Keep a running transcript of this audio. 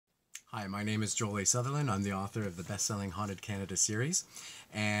Hi, my name is Joel A. Sutherland. I'm the author of the best-selling Haunted Canada series,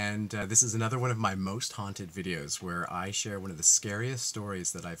 and this is another one of my most haunted videos where I share one of the scariest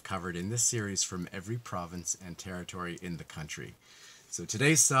stories that I've covered in this series from every province and territory in the country. So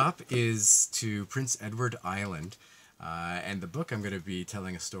today's stop is to Prince Edward Island, and the book I'm going to be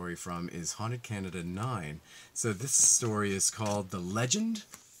telling a story from is Haunted Canada 9. So this story is called The Legend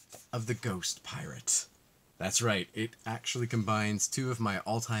of the Ghost Pirate. That's right, it actually combines two of my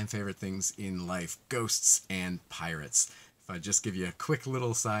all-time favorite things in life, ghosts and pirates. If I just give you a quick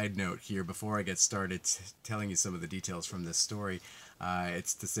little side note here before I get started telling you some of the details from this story,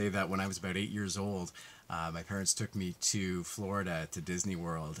 it's to say that when I was about 8 years old, my parents took me to Florida, to Disney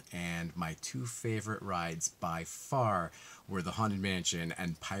World, and my two favorite rides by far were the Haunted Mansion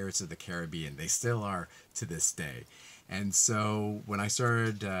and Pirates of the Caribbean. They still are to this day. And so when I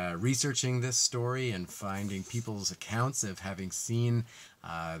started researching this story and finding people's accounts of having seen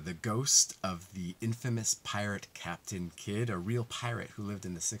the ghost of the infamous pirate Captain Kidd, a real pirate who lived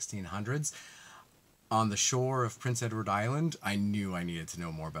in the 1600s, on the shore of Prince Edward Island, I knew I needed to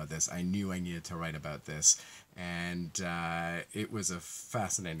know more about this. I knew I needed to write about this. And it was a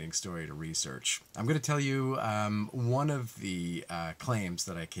fascinating story to research. I'm going to tell you one of the claims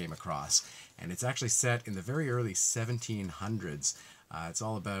that I came across. And it's actually set in the very early 1700s. It's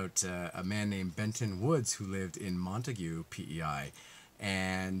all about a man named Benton Woods who lived in Montague, PEI.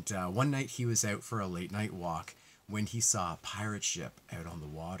 And one night he was out for a late night walk when he saw a pirate ship out on the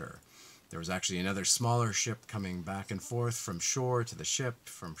water. There was actually another smaller ship coming back and forth from shore to the ship,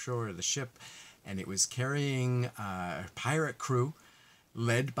 from shore to the ship, and it was carrying a pirate crew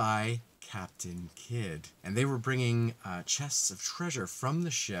led by Captain Kidd. And they were bringing chests of treasure from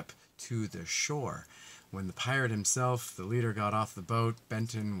the ship to the shore. When the pirate himself, the leader, got off the boat,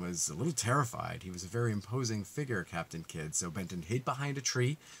 Benton was a little terrified. He was a very imposing figure, Captain Kidd, so Benton hid behind a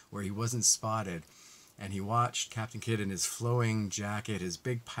tree where he wasn't spotted. And he watched Captain Kidd in his flowing jacket, his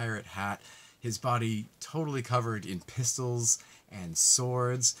big pirate hat, his body totally covered in pistols and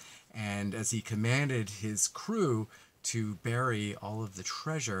swords. And as he commanded his crew to bury all of the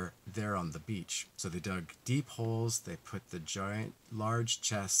treasure there on the beach. So they dug deep holes, they put the giant, large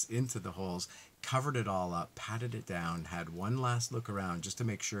chests into the holes, covered it all up, patted it down, had one last look around just to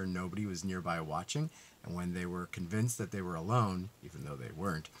make sure nobody was nearby watching. And when they were convinced that they were alone, even though they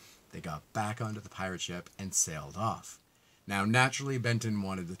weren't, they got back onto the pirate ship and sailed off. Now, naturally, Benton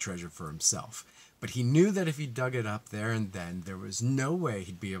wanted the treasure for himself, but he knew that if he dug it up there and then, there was no way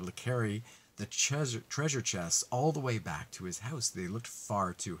he'd be able to carry the treasure chests all the way back to his house. They looked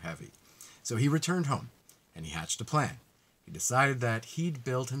far too heavy. So he returned home, and he hatched a plan. He decided that he'd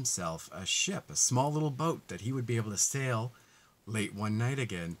build himself a ship, a small little boat that he would be able to sail late one night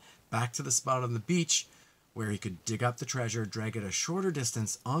again back to the spot on the beach where he could dig up the treasure, drag it a shorter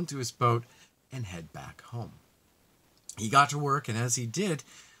distance onto his boat, and head back home. He got to work, and as he did,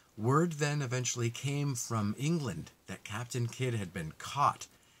 word then eventually came from England that Captain Kidd had been caught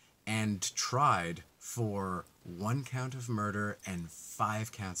and tried for 1 count of murder and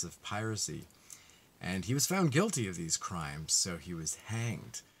 5 counts of piracy. And he was found guilty of these crimes, so he was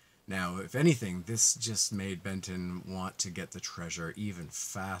hanged. Now, if anything, this just made Benton want to get the treasure even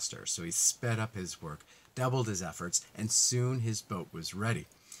faster, so he sped up his work, doubled his efforts, and soon his boat was ready.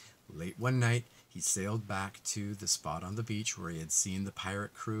 Late one night, he sailed back to the spot on the beach where he had seen the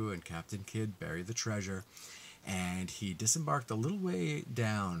pirate crew and Captain Kidd bury the treasure, and he disembarked a little way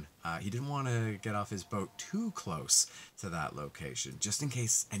down. He didn't want to get off his boat too close to that location, just in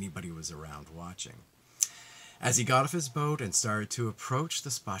case anybody was around watching. As he got off his boat and started to approach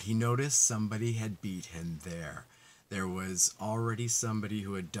the spot, he noticed somebody had beat him there. There was already somebody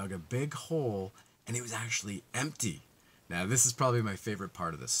who had dug a big hole, and it was actually empty. Now, this is probably my favorite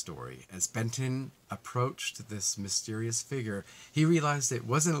part of the story. As Benton approached this mysterious figure, he realized it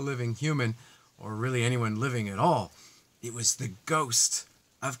wasn't a living human, or really anyone living at all. It was the ghost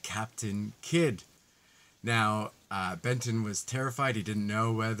of Captain Kidd. Now, Benton was terrified. He didn't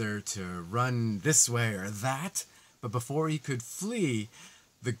know whether to run this way or that. But before he could flee,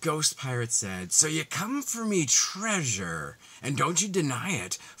 the ghost pirate said, "So you come for me treasure, and don't you deny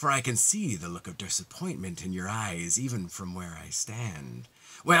it, for I can see the look of disappointment in your eyes even from where I stand.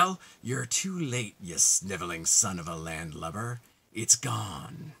 Well, you're too late, you sniveling son of a landlubber. It's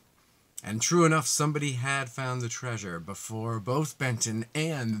gone." And true enough, somebody had found the treasure before both Benton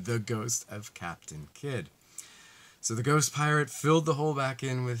and the ghost of Captain Kidd. So the ghost pirate filled the hole back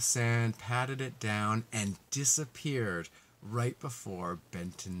in with sand, patted it down, and disappeared right before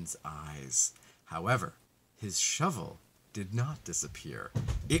Benton's eyes. However, his shovel did not disappear.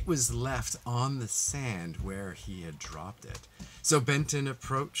 It was left on the sand where he had dropped it. So Benton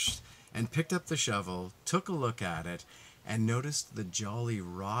approached and picked up the shovel, took a look at it, and noticed the Jolly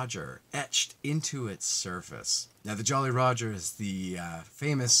Roger etched into its surface. Now, the Jolly Roger is the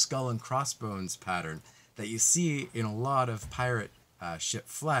famous skull and crossbones pattern that you see in a lot of pirate ship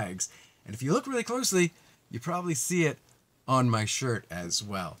flags. And if you look really closely, you probably see it on my shirt as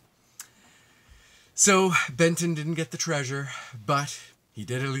well. So Benton didn't get the treasure, but he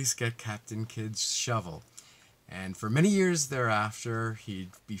did at least get Captain Kidd's shovel. And for many years thereafter,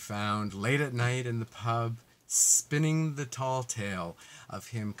 he'd be found late at night in the pub, spinning the tall tale of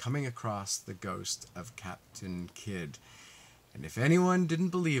him coming across the ghost of Captain Kidd. And if anyone didn't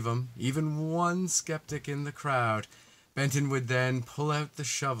believe him, even one skeptic in the crowd, Benton would then pull out the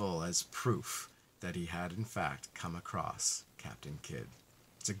shovel as proof that he had in fact come across Captain Kidd.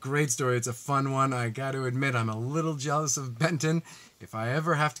 It's a great story. It's a fun one. I got to admit, I'm a little jealous of Benton. If I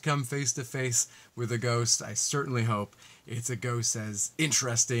ever have to come face to face with a ghost, I certainly hope it's a ghost as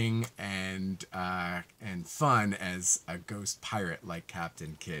interesting and fun as a ghost pirate like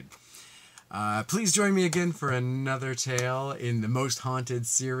Captain Kidd. Please join me again for another tale in the Most Haunted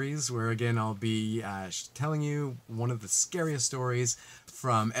series, where again I'll be telling you one of the scariest stories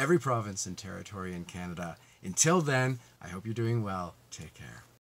from every province and territory in Canada. Until then, I hope you're doing well. Take care.